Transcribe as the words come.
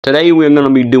Today we're going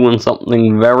to be doing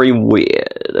something very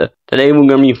weird. Today we're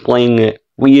going to be playing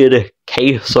weird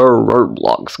CaseOh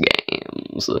Roblox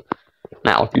games.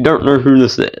 Now, if you don't know who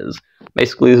this is,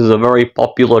 basically this is a very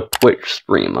popular Twitch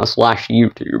streamer slash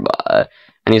YouTuber,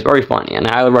 and he's very funny, and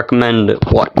I highly recommend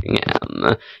watching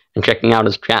him and checking out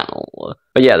his channel.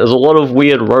 But yeah, there's a lot of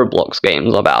weird Roblox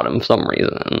games about him for some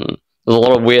reason. There's a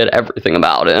lot of weird everything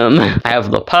about him. I have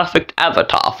the perfect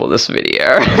avatar for this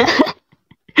video.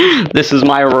 This is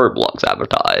my Roblox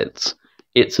avatar.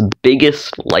 It's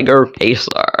biggest Lego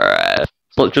CaseOh.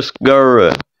 So let's just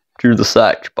go to the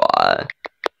search bar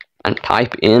and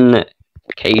type in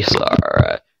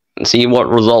CaseOh and see what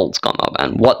results come up.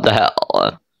 And what the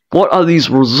hell? What are these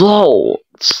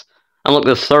results? And look,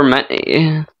 there's so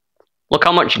many. Look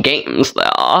how much games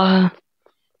there are.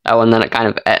 Oh, and then it kind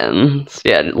of ends.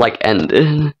 Yeah, it like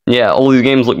ended. Yeah, all these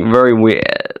games look very weird.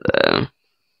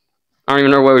 I don't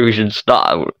even know where we should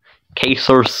start.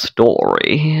 CaseOh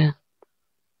story.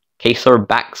 CaseOh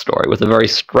backstory with a very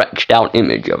stretched out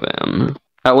image of him.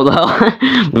 Oh, what the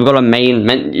hell? We've got a main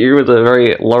menu with a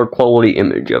very low quality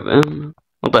image of him.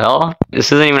 What the hell?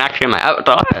 This isn't even actually my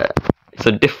avatar. It's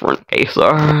a different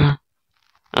CaseOh.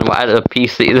 And we're at a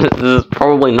PC. This is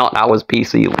probably not how his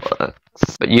PC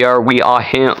looks. But yeah, we are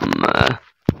him.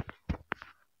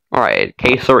 Alright,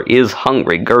 CaseOh is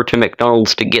hungry. Go to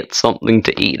McDonald's to get something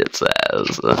to eat, it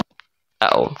says.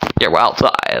 Oh, yeah, we're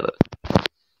outside.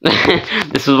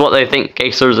 This is what they think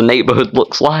CaseOh's neighborhood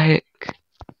looks like.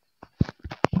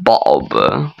 Bob.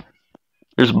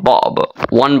 There's Bob.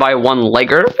 1x1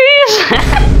 Lego piece?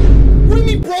 What do you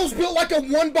mean bro's built like a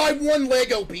 1x1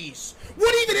 Lego piece?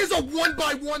 What even is a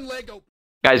 1x1 Lego?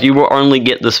 Guys, you will only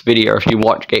get this video if you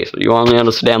watch CaseOh. You only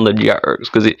understand the jokes,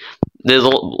 because there's a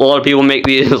lot of people make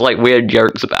these like weird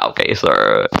jokes about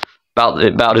CaseOh,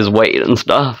 about his weight and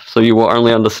stuff. So you will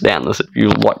only understand this if you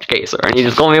watch CaseOh. And you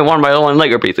just call me a 1x1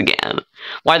 Lego piece again.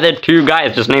 Why are there two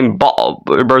guys just named Bob?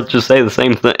 They both just say the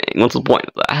same thing. What's the point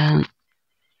of that?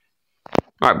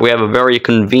 Alright, we have a very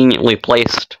conveniently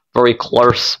placed, very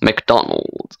close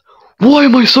McDonald's. Why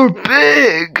am I so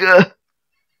big?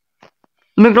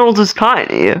 McDonald's is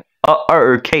tiny.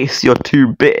 Uh-oh, Case, you're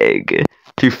too big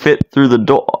to fit through the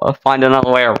door. Find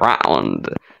another way around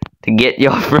to get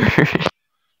your food.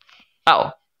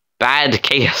 Oh, bad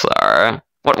CaseOh.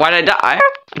 What, why'd I die?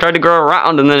 I tried to go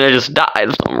around and then I just died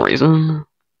for some reason.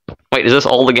 Wait, is this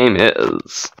all the game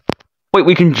is? Wait,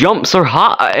 we can jump so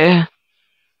high.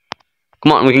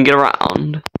 Come on, we can get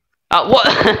around.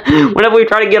 What? Whenever we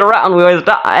try to get around, we always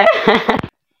die.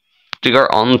 To go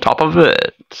on top of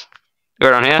it. Go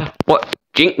down here. What?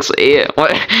 Jinxie? What?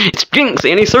 It's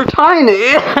Jinxie and he's so tiny!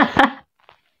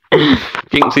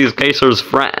 Jinxie's CaseOh's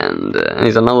friend.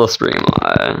 He's another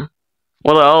streamer.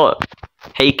 What the hell?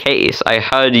 Hey Case, I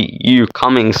heard you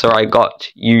coming, so I got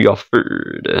you your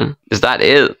food. Is that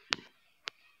it?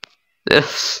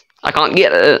 This? I can't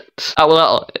get it. Oh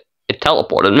well, it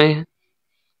teleported me.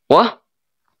 What?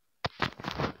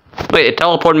 Wait, it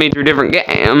teleported me to a different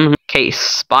game. Case,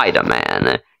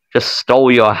 Spider-Man just stole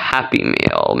your Happy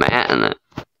Meal, man.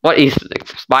 What is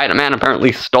Spider-Man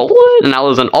apparently stole it? And now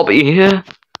there's an obby here.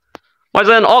 Why is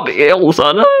there an obby all of a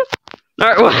sudden?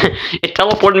 No, it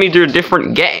teleported me to a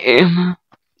different game.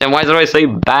 Then why does it always say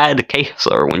bad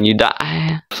CaseOh when you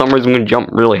die? For some reason we can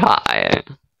jump really high.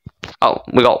 Oh,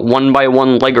 we got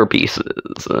 1x1 Lego pieces.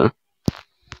 Oh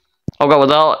god, what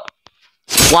the hell?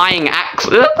 Flying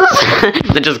axes?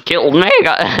 That just killed me?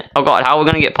 Oh god, how are we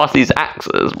gonna get past these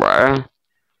axes, bro?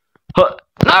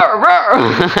 No, bro!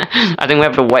 I think we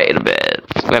have to wait a bit.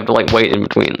 We have to, like, wait in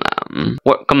between them.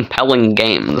 What compelling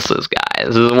game this is, guys.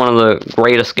 This is one of the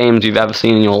greatest games you've ever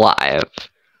seen in your life.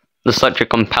 There's such a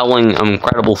compelling,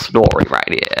 incredible story right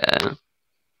here.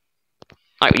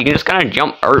 Like, you can just kind of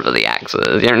jump over the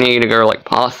axes. You don't need to go, like,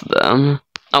 past them.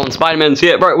 Oh, and Spider-Man's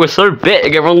here. Bro, we're so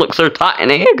big. Everyone looks so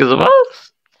tiny because of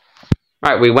us.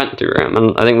 Right, we went through him,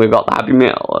 and I think we got the Happy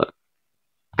Meal.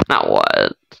 Now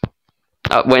what?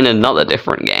 We're in another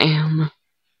different game.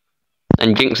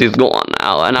 And Jinxie's gone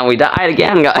now, and now we died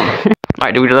again, guys.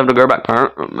 Right, do we just have to go back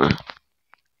home?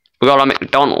 We got our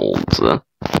McDonald's. This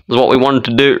is what we wanted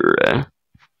to do.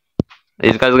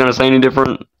 These guys are gonna say any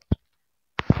different?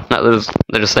 No,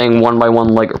 they're just saying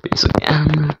 1x1 Lego piece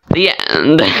again. The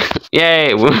end.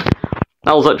 Yay.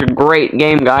 That was such a great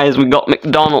game, guys. We got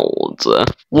McDonald's.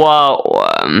 Whoa.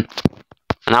 And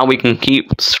now we can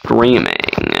keep streaming.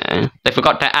 They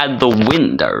forgot to add the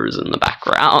windows in the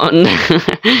background.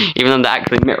 Even though they're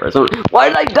actually mirrors. Why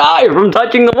did I die from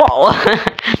touching the wall?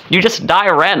 You just die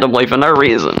randomly for no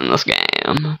reason in this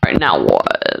game. Right, now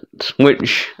what?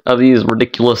 Which of these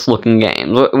ridiculous looking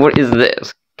games? What is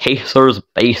this? CaseOh's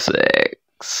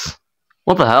Basics.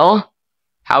 What the hell?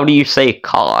 How do you say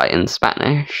car in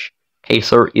Spanish?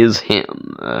 CaseOh is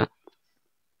him.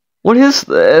 What is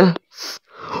this?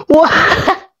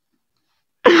 What?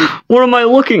 What am I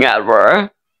looking at, bro?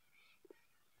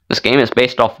 This game is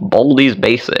based off Baldi's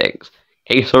Basics.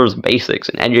 CaseOh's Basics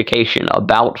in Education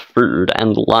about Food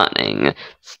and Learning.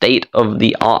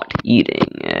 State-of-the-art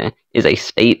eating is a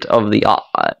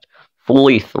state-of-the-art,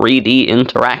 fully 3D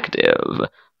interactive,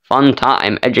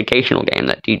 fun-time educational game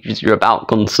that teaches you about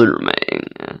consuming.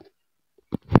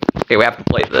 Okay, we have to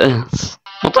play this.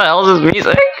 What the hell is this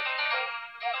music?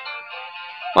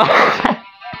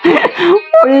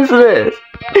 What is this?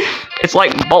 It's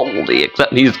like Baldi,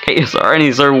 except he's CaseOh and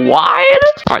he's so wide.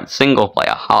 Alright, single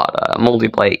player harder,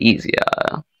 multiplayer easier,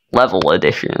 level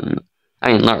edition.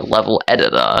 I mean, no, level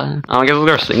editor. I guess we'll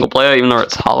go single player even though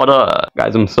it's harder.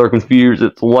 Guys, I'm so confused,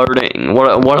 it's loading.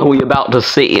 What are we about to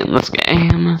see in this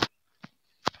game?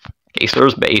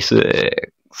 CaseOh's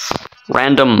Basics.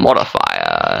 Random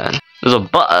modifier. There's a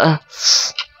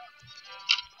bus.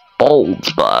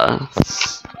 Bald's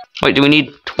bus. Wait, do we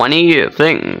need 20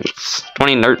 things?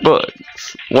 20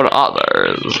 notebooks? What are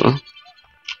others?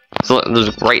 So there's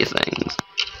great things.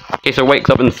 CaseOh wakes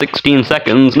up in 16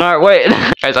 seconds. No, wait!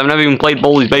 Guys, I've never even played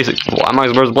Baldi's Basics before. How am I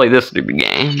supposed to play this stupid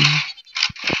game?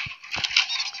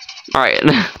 Alright.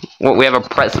 Well, we have a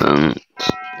present.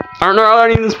 I don't know how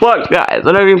any of this works, guys.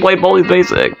 I never even played Baldi's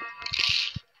Basics.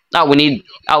 Oh, we need...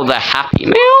 Oh, the Happy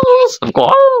Meals? Of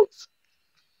course!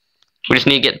 We just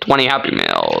need to get 20 Happy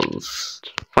Meals.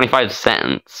 25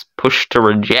 cents. Push to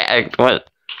reject. What?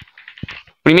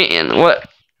 What do you mean? What?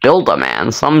 Builder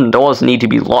man. Some doors need to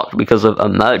be locked because of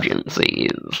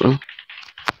emergencies.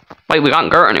 Wait, we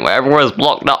can't go anywhere. Everywhere's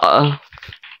blocked up.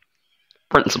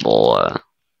 Principal.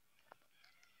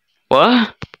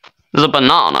 What? There's a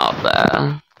banana up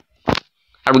there.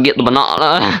 How do we get the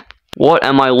banana? What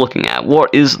am I looking at?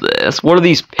 What is this? What are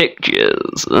these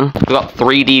pictures? We got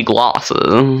 3D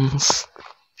glasses.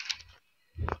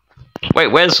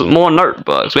 Wait, where's more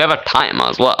notebooks? We have a timer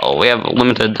as well. We have a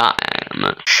limited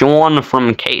time. Sean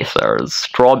from CaseOh's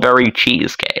strawberry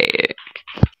cheesecake.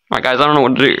 Alright guys, I don't know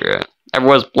what to do.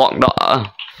 Everywhere's blocked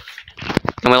off.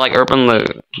 Can we like open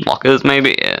the lockers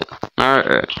maybe?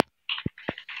 Alright.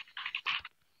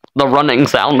 The running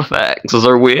sound effects, is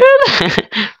there weird?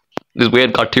 These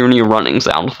weird cartoony running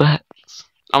sound effects.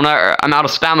 Oh no, I'm out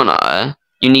of stamina.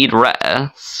 You need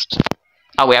rest.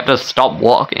 Oh, we have to stop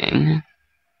walking.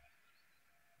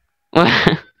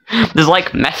 There's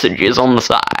like messages on the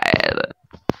side.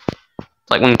 It's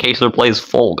like when CaseOh plays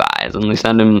Fall Guys and they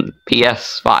send him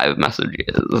PS5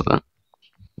 messages.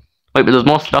 Wait, but there's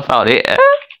more stuff out here.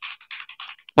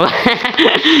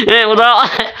 Yeah, without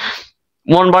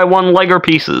 1x1 Lego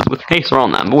pieces with CaseOh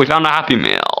on them, but we found a Happy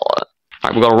Meal.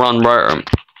 Alright, we gotta run, bro.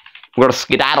 We gotta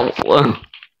skedaddle. We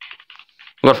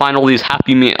gotta find all these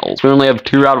Happy Meals. We only have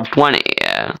 2 out of 20.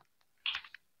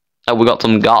 Oh, we got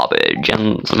some garbage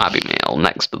and some Happy Meal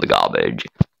next to the garbage.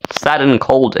 Saturn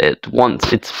called it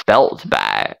once it's felt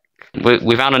back.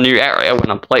 We found a new area in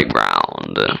a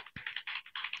playground.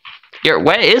 Here,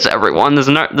 where is everyone? There's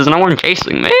no one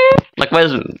chasing me. Like,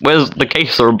 where's the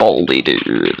CaseOh Baldi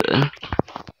dude?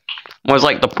 Where's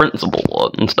like the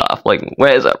principal and stuff? Like,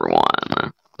 where's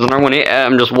everyone? There's no one here.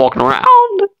 I'm just walking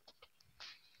around.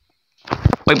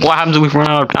 Wait, what happens if we run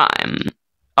out of time?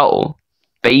 Oh,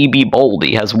 baby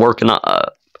Baldi has woken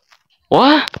up.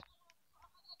 What?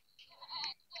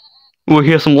 We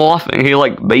hear some laughing. I hear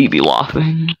like baby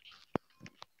laughing.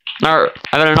 No,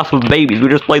 I've had enough of babies. We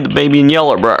just played the baby in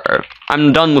yellow, bro.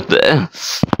 I'm done with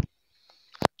this.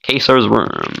 CaseOh's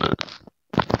room.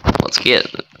 Let's get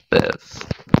this.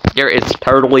 Here, it's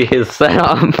totally his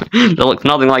setup. That looks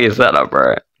nothing like his setup,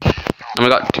 bro. And we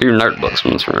got 2 notebooks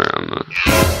from this room.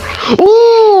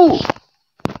 Ooh!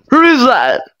 Who is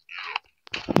that?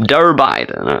 Joe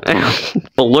Biden.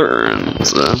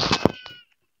 Balloons.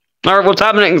 Alright, what's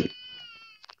happening?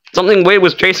 Something weird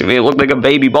was chasing me. It looked like a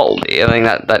baby Baldi. I think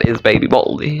that is baby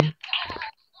Baldi.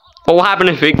 What will happen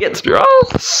if he gets to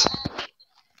us?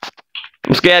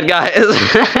 I'm scared, guys.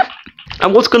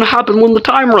 And what's gonna happen when the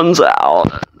time runs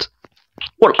out?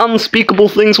 What unspeakable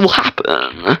things will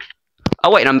happen?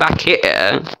 Oh wait, I'm back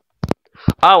here.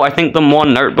 Oh, I think the more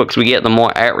notebooks we get, the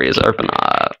more areas open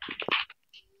up.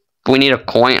 We need a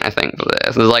coin, I think, for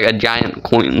this. There's like a giant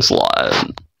coin slot.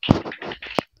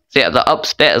 So yeah, the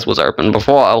upstairs was open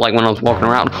before, like when I was walking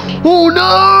around. Oh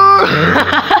no!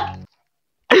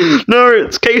 No,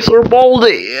 it's CaseOh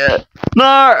Baldi!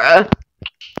 No!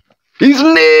 He's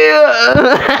near!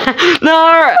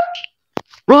 No!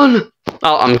 Run!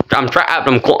 Oh, I'm trapped,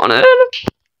 I'm cornered.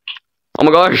 Oh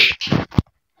my gosh.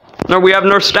 No, we have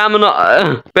no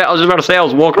stamina. But I was just about to say I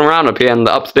was walking around up here and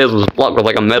the upstairs was blocked with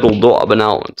like a metal door, but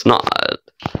no, it's not.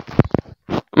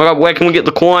 Oh my god, where can we get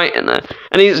the coin?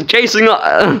 And he's chasing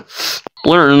us.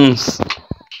 Balloons.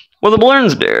 What do the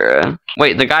balloons do?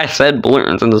 Wait, the guy said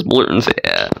balloons, and there's balloons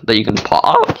here that you can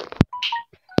pop.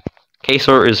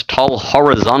 CaseOh is tall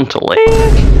horizontally.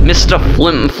 Mr.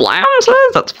 Flim Flam says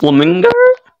that's Flamingo.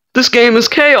 This game is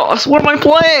chaos. What am I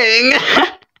playing?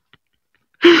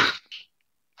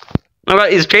 Oh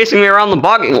god, he's chasing me around the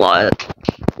parking lot.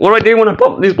 What do I do when I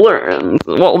pop these balloons?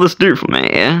 What will this do for me?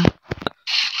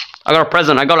 I got a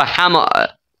present. I got a hammer.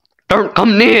 Don't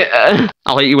come near.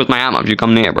 I'll hit you with my hammer if you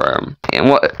come near, bro. And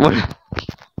what?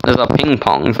 There's a ping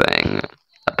pong thing.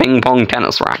 A ping pong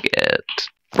tennis racket.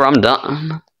 Bro, I'm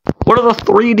done. What are the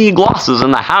 3D glasses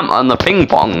and the hammer and the ping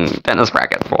pong tennis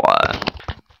racket for?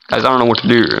 Guys, I don't know what to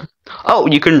do. Oh,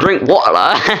 you can drink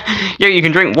water. Yeah, you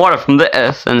can drink water from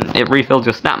this and it refills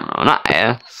your stamina.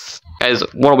 Nice. Guys,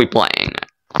 what are we playing?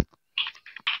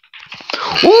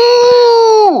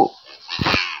 Woo!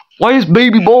 Why is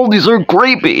Baby Baldy so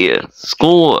creepy?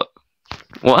 School.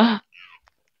 What?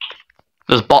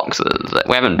 There's boxes.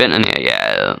 We haven't been in here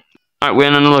yet. Alright, we're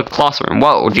in another classroom.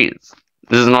 Whoa, jeez.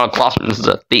 This is not a classroom, this is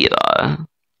a theater.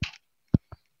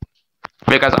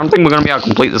 Okay, guys, I don't think we're gonna be able to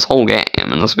complete this whole game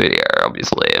in this video,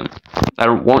 obviously. I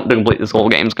don't want to complete this whole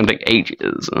game, it's gonna take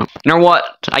ages. You know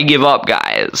what? I give up,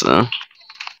 guys.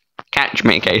 Catch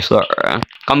me, CaseOh.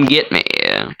 Come get me.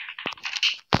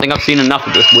 I think I've seen enough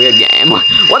of this weird game.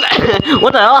 What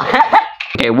the hell?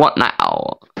 Okay, what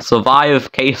now?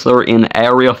 Survive CaseOh in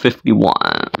Area 51.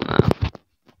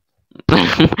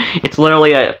 It's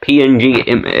literally a PNG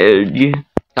image.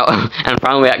 Oh, and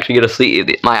finally we actually get to see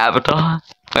my avatar.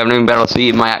 We haven't even been able to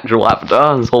see my actual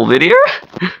avatar this whole video.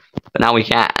 But now we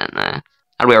can. How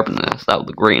do we open this? That was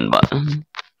the green button.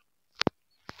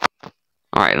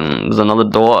 Alright, and there's another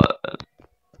door.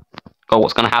 God,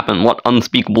 what's gonna happen? What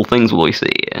unspeakable things will we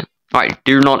see? Alright,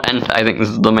 do not enter. I think this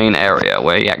is the main area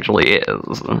where he actually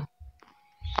is.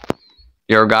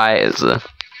 Yo, guys.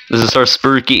 This is so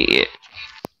spooky.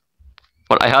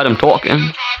 What? I heard him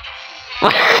talking.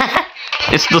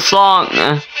 It's the song.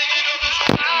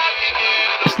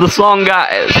 It's the song,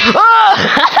 guys.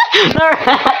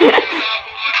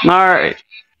 No,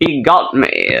 he got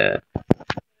me.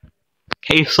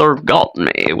 CaseOh got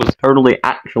me. It was totally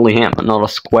actually him and not a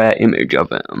square image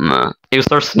of him. He was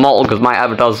so small because my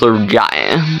avatar's so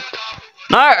giant.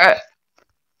 No!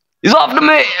 He's after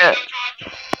me!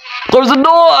 Close the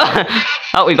door!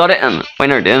 Oh, we got it in. Wait,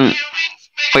 no, didn't.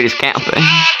 Wait, he's camping.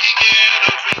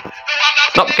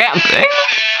 Stop camping!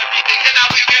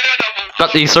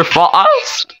 Got these so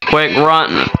fast! Quick,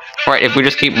 run! Right, if we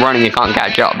just keep running, you can't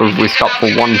catch up. But if we stop for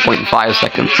 1.5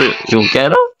 seconds, you'll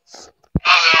get us?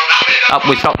 Up,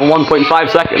 we stopped for 1.5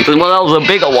 seconds. Well, that was a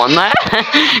bigger one there.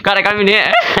 God, I can't even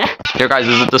hear. Yo, guys,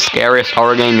 is it the scariest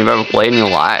horror game you've ever played in your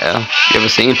life? You ever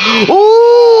seen?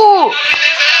 Ooh!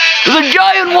 There's a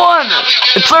giant one!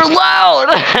 It's so loud!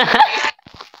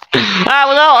 Ah,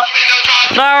 no!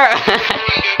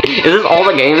 Is this all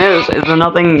the game is? Is there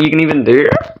nothing you can even do? You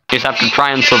just have to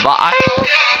try and survive?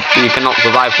 You cannot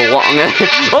survive for long.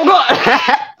 Oh god!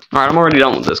 Alright, I'm already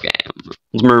done with this game.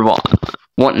 Let's move on.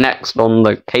 What next on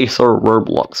the CaseOh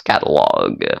Roblox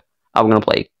catalog? I'm gonna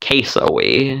play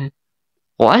CaseOh.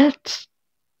 What?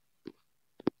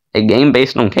 A game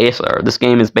based on CaseOh. This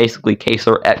game is basically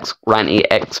CaseOh X Granny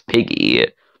X Piggy.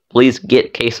 Please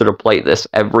get CaseOh to play this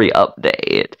every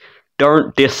update.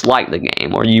 Don't dislike the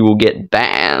game or you will get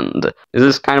banned. Is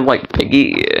this kind of like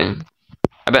Piggy?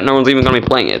 I bet no one's even gonna be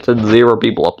playing it. It said 0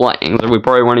 people are playing, so we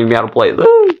probably won't even be able to play this.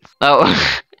 Oh,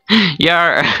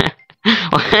 yeah.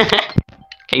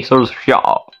 CaseOh's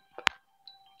shop.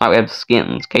 Oh, we have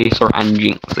skins. CaseOh and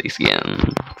Jinxie skins.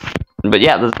 But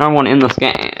yeah, there's no one in this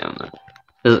game.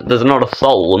 There's not a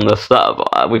soul in this server.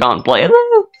 We can't play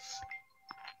this.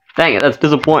 Dang it, that's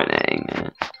disappointing.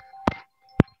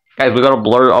 Guys, we gotta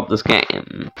blow up this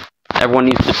game. Everyone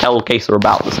needs to tell CaseOh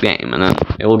about this game, and then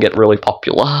it will get really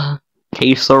popular.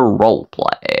 CaseOh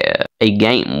Roleplay. A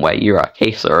game where you're a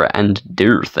CaseOh and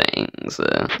do things.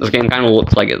 This game kind of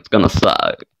looks like it's gonna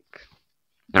suck.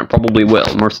 And it probably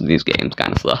will. Most of these games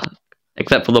kind of suck.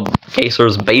 Except for the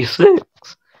CaseOh's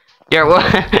basics. Yeah,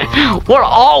 what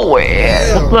are we?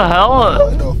 What the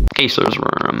hell? CaseOh's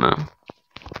room.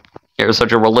 Here's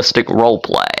such a realistic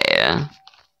roleplay.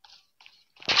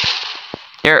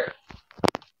 Here.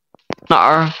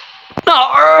 No.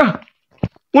 No!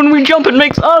 When we jump, it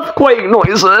makes earthquake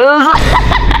noises!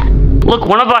 Look,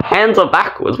 one of our hands are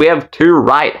backwards. We have 2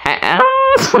 right hands.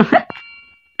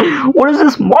 What is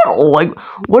this model? Like,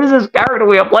 what is this character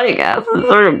we are playing as? Is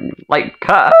there, like,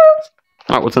 cursed?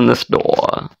 Alright, what's in this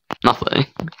door? Nothing.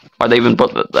 Why'd they even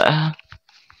put it there?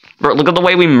 Bro, look at the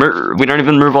way we move. We don't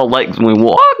even move our legs when we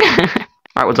walk.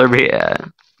 Alright, what's over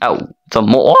here? Oh, it's a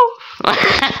morph?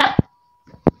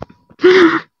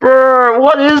 Bro,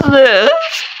 what is this?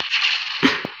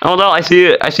 Oh no, I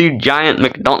see giant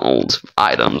McDonald's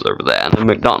items over there. The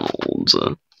McDonald's.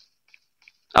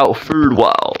 Oh, Food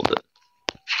World.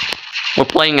 We're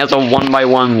playing as a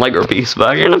 1x1 Lego piece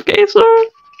version of CaseOh.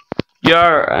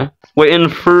 Yeah, we're in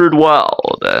Food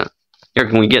World. Here,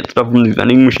 can we get stuff from these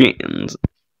vending machines?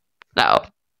 No.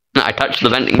 I touched the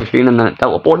vending machine and then it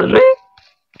teleported me.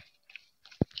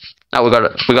 Now we got a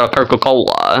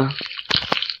Coca-Cola.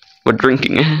 We're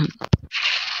drinking it.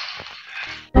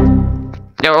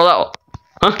 Yeah, hello.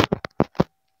 Huh?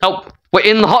 Help! We're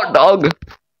in the hot dog.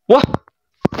 What?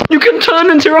 You can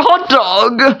turn into a hot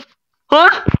dog.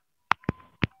 Huh?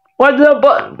 Why did a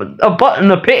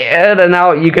button appeared and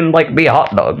now you can like be a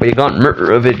hot dog, but you can't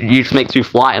move. It just makes you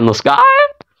fly in the sky.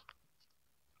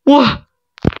 What?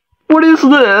 What is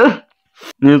this?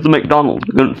 Here's the McDonald's.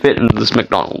 We couldn't fit into this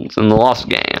McDonald's in the last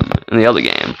game, in the other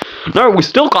game. No, we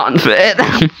still can't fit.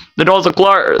 The doors are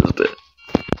closed.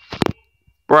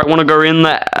 Right, I want to go in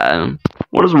there.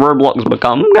 What does Roblox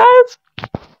become, guys?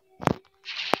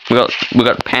 We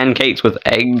got pancakes with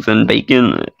eggs and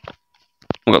bacon.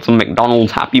 We got some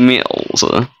McDonald's Happy Meals.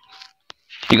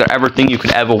 You got everything you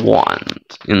could ever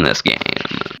want in this game.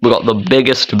 We got the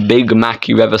biggest Big Mac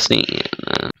you've ever seen.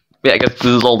 Yeah, I guess this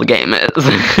is all the game is.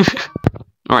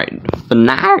 Alright,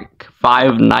 FNAC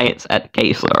 5 Nights at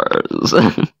CaseOh's.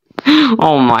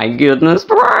 Oh my goodness,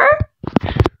 bro!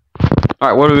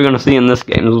 Alright, what are we gonna see in this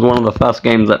game? This is one of the first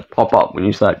games that pop up when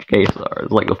you search CaseOh.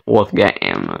 It's like the 4th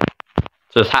game.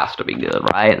 So this has to be good,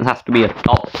 right? It has to be a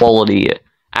top quality,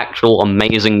 actual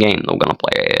amazing game that we're gonna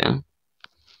play.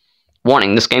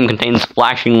 Warning, this game contains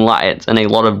flashing lights and a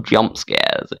lot of jump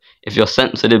scares. If you're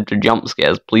sensitive to jump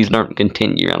scares, please don't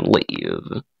continue and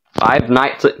leave. 5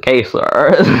 Nights at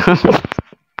CaseOh.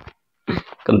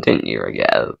 Continue, I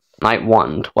guess. Night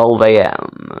 1, 12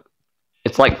 AM.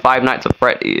 It's like 5 Nights at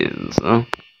Freddy's,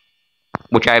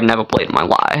 which I have never played in my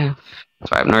life, so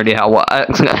I have no idea how it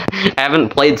works. I haven't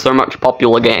played so much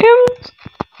popular games.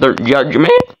 Don't judge me.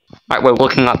 Alright, we're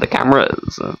looking at the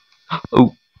cameras.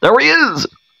 Oh, there he is!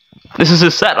 This is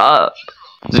his setup.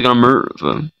 Is he gonna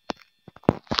move?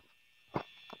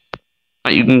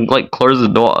 You can, like, close the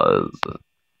doors.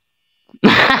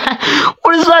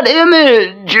 What is that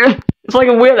image? It's like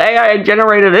a weird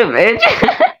AI-generated image.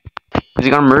 Is he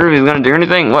gonna move? Is he gonna do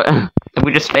anything? What? If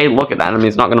we just stay looking at him,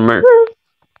 he's not gonna move.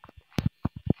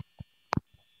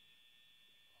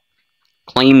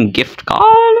 Claim gift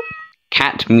card?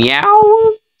 Cat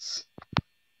meows?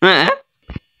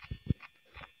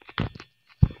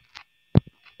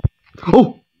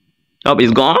 Oh! Oh,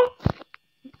 he's gone?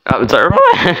 Oh, it's over?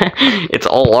 It's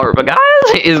all over,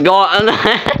 guys! He's gone!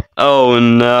 Oh,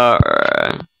 no.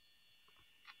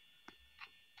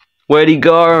 Where'd he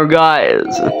go, guys?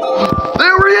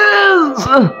 There he is!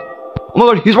 Oh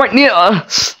my god, he's right near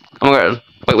us! Oh my god.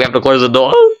 Wait, we have to close the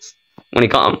doors? When he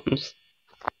comes.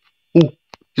 Oh,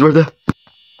 he's right there.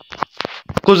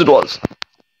 Close the doors.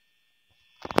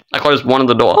 I closed one of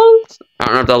the doors. I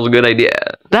don't know if that was a good idea.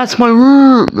 That's my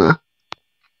room!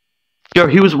 Yo,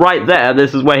 he was right there.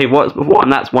 This is where he was before,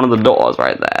 and that's one of the doors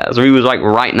right there. So he was, like,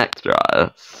 right next to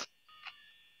us.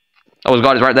 Oh, his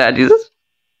God, he's right there, Jesus.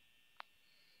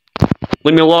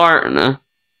 Leave me alone.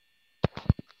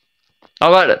 How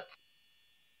about it?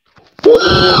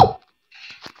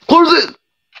 Close it!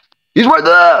 He's right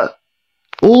there!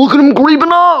 Oh, look at him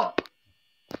creeping up!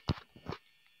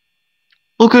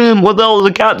 Look at him, what the hell is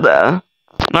a cat there?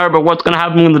 No, but what's gonna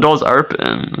happen when the doors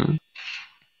open?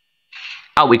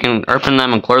 Oh, we can open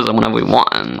them and close them whenever we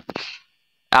want.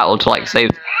 Oh, to like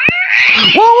save.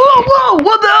 Whoa, whoa, whoa!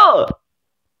 What the hell?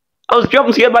 I was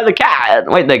jump scared by the cat.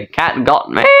 Wait, the cat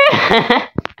got me.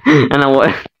 And then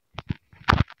what?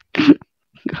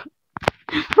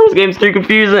 This game's too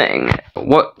confusing.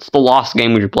 What's the last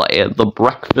game we should play? The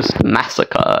Breakfast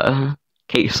Massacre.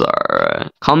 CaseOh.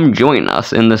 Come join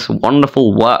us in this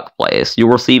wonderful workplace. You'll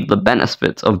receive the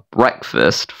benefits of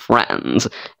breakfast, friends,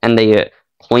 and a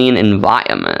clean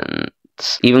environment.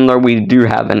 Even though we do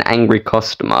have an angry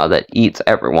customer that eats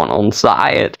everyone on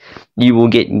site, you will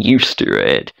get used to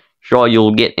it. Sure,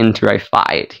 you'll get into a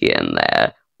fight here and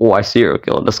there, or a serial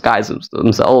killer disguises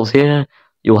themselves here.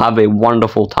 You'll have a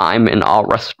wonderful time in our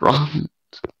restaurant.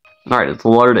 Alright, it's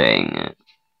loading.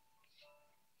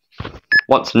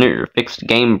 What's new? Fixed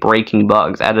game breaking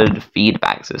bugs, added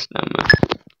feedback system.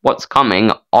 What's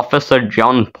coming? Officer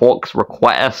John Pork's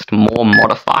request. More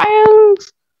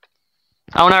modifiers?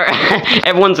 Oh no,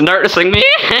 everyone's noticing me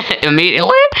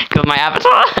immediately because of my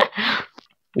avatar.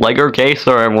 Lego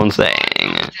CaseOh, everyone's saying.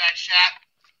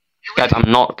 Guys, I'm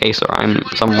not CaseOh, I'm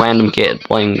some random kid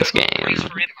playing this game.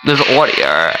 There's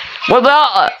audio. What the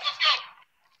hell?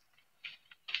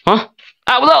 Huh?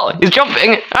 Ah, what the hell? He's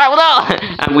jumping! Ah, what the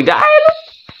hell? And we died?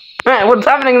 Alright, what's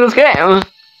happening in this game?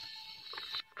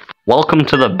 Welcome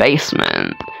to the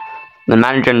basement. The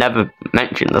manager never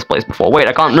mentioned this place before. Wait,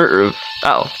 I can't move.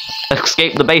 Oh.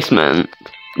 Escape the basement.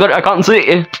 Good, I can't see.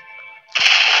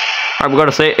 Alright, we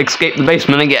gotta say escape the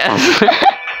basement, I guess.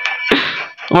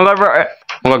 Oh my god, bro.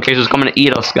 Oh my god, CaseOh's coming to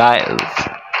eat us, guys.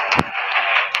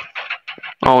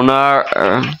 Oh no.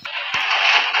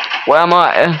 Where am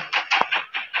I?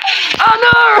 Oh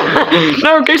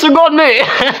no! No, CaseOh got me!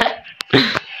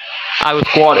 I was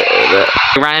squatted.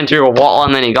 He ran into a wall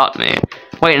and then he got me.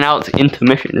 Wait, now it's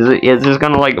intermission. Is this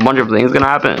gonna, like, a bunch of things gonna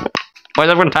happen? Why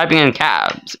is everyone typing in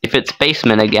caps? If it's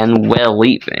basement again, we're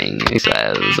leaving, he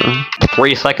says.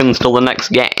 3 seconds till the next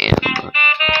game.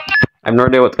 I have no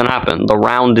idea what's gonna happen. The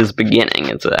round is beginning,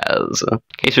 it says.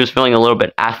 CaseOh's feeling a little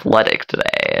bit athletic today.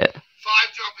 5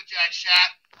 jumping jacks,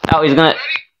 chat. Oh, he's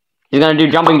gonna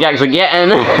do jumping jacks again.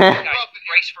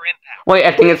 Wait,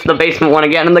 I think it's the basement one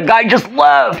again, and the guy just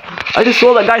left! I just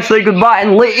saw that guy say goodbye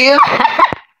and leave!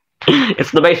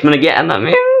 It's the basement again, that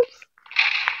means.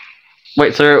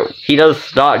 Wait, so he does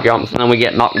start jumps, and then we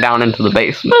get knocked down into the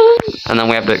basement, and then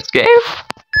we have to escape?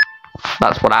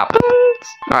 That's what happens?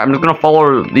 Alright, I'm just gonna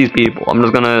follow these people. I'm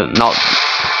just gonna not,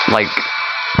 like,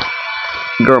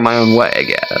 go my own way, I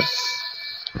guess.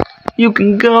 You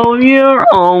can go your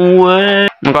own way. Oh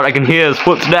my god, I can hear his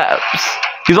footsteps.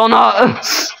 He's on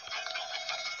us!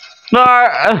 No!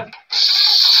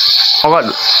 Oh god,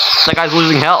 that guy's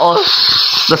losing health.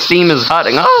 The steam is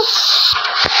hurting us.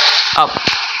 Oh,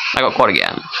 I got caught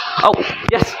again. Oh,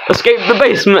 yes! Escape the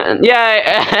basement! Yay!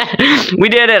 We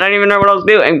did it! I didn't even know what I was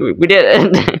doing. We did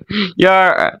it!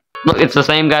 Yeah. Look, it's the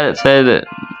same guy that said that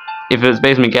if it's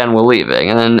basement again, we're leaving.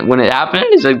 And then when it happened,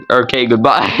 he said, okay,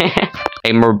 goodbye.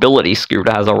 A mobility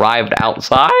scooter has arrived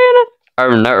outside?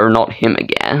 Oh no, not him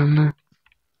again.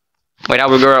 Wait, how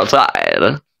do we go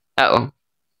outside? Oh.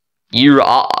 You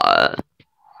are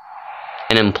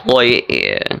an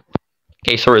employee.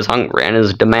 CaseOh is hungry and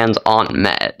his demands aren't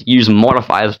met. Use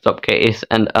modifiers to upcase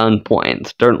and earn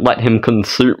points. Don't let him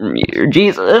consume you.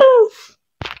 Jesus!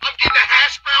 I'm getting a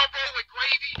hash brown bowl with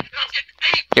gravy, and I'm getting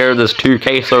 8. Here are those 2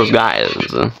 CaseOh's guys.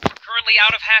 Currently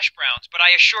out of hash browns, but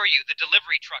I assure you the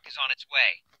delivery truck is on its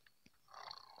way.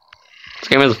 This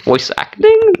game is voice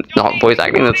acting? Not voice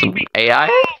acting, that's AI?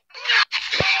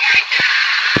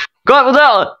 God, what's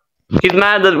up? He's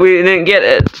mad that we didn't get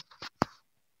it.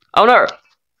 Oh no!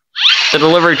 The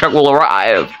delivery truck will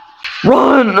arrive.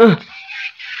 Run!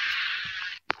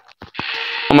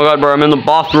 Oh my god, bro, I'm in the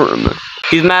bathroom.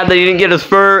 He's mad that he didn't get his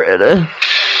food.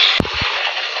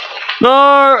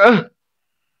 No!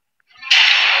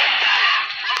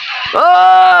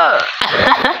 Ah!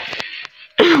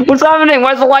 What's happening?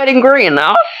 Why is the lighting green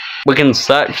now? We can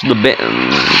search the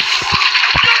bins.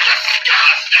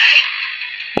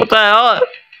 What the hell?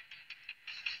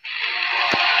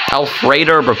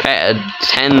 Alfredo prepared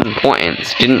 10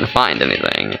 points. Didn't find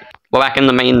anything. We're back in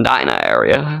the main diner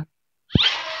area.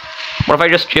 What if I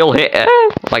just chill here?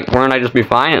 Like, wouldn't I just be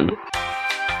fine?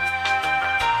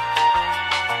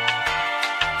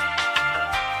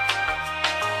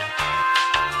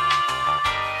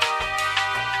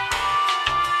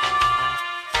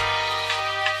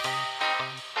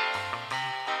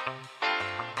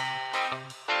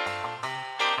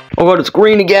 Oh god, it's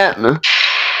green again.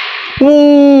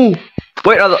 Ooh!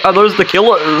 Wait, are those the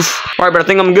killers? Alright, but I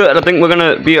think I'm good. I think we're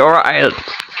gonna be alright.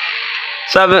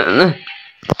 7,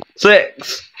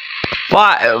 6,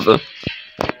 5,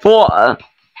 4,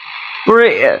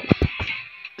 3,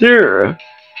 2,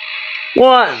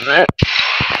 1.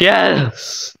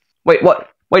 Yes! Wait, what?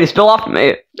 Wait, it's still after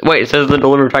me. Wait, it says the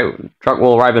delivery truck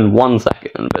will arrive in 1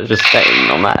 second, but it's just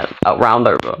staying on that round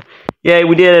over. Yay,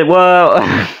 we did it, whoa!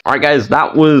 Alright guys,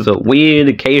 that was a weird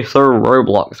CaseOh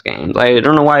Roblox games. I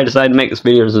don't know why I decided to make this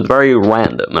video, it's very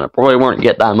random, and I probably won't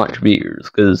get that much views,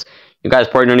 because you guys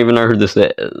probably don't even know who this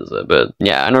is. But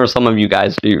yeah, I know some of you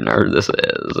guys do know who this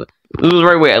is. This was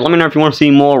very weird. Let me know if you want to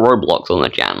see more Roblox on the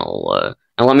channel,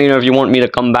 and let me know if you want me to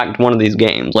come back to one of these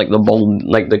games, like the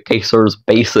CaseOh's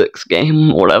Basics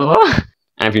game, or whatever.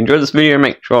 And if you enjoyed this video,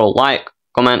 make sure to like,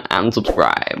 comment, and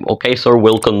subscribe, or CaseOh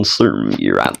will consume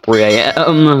you at 3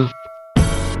 AM.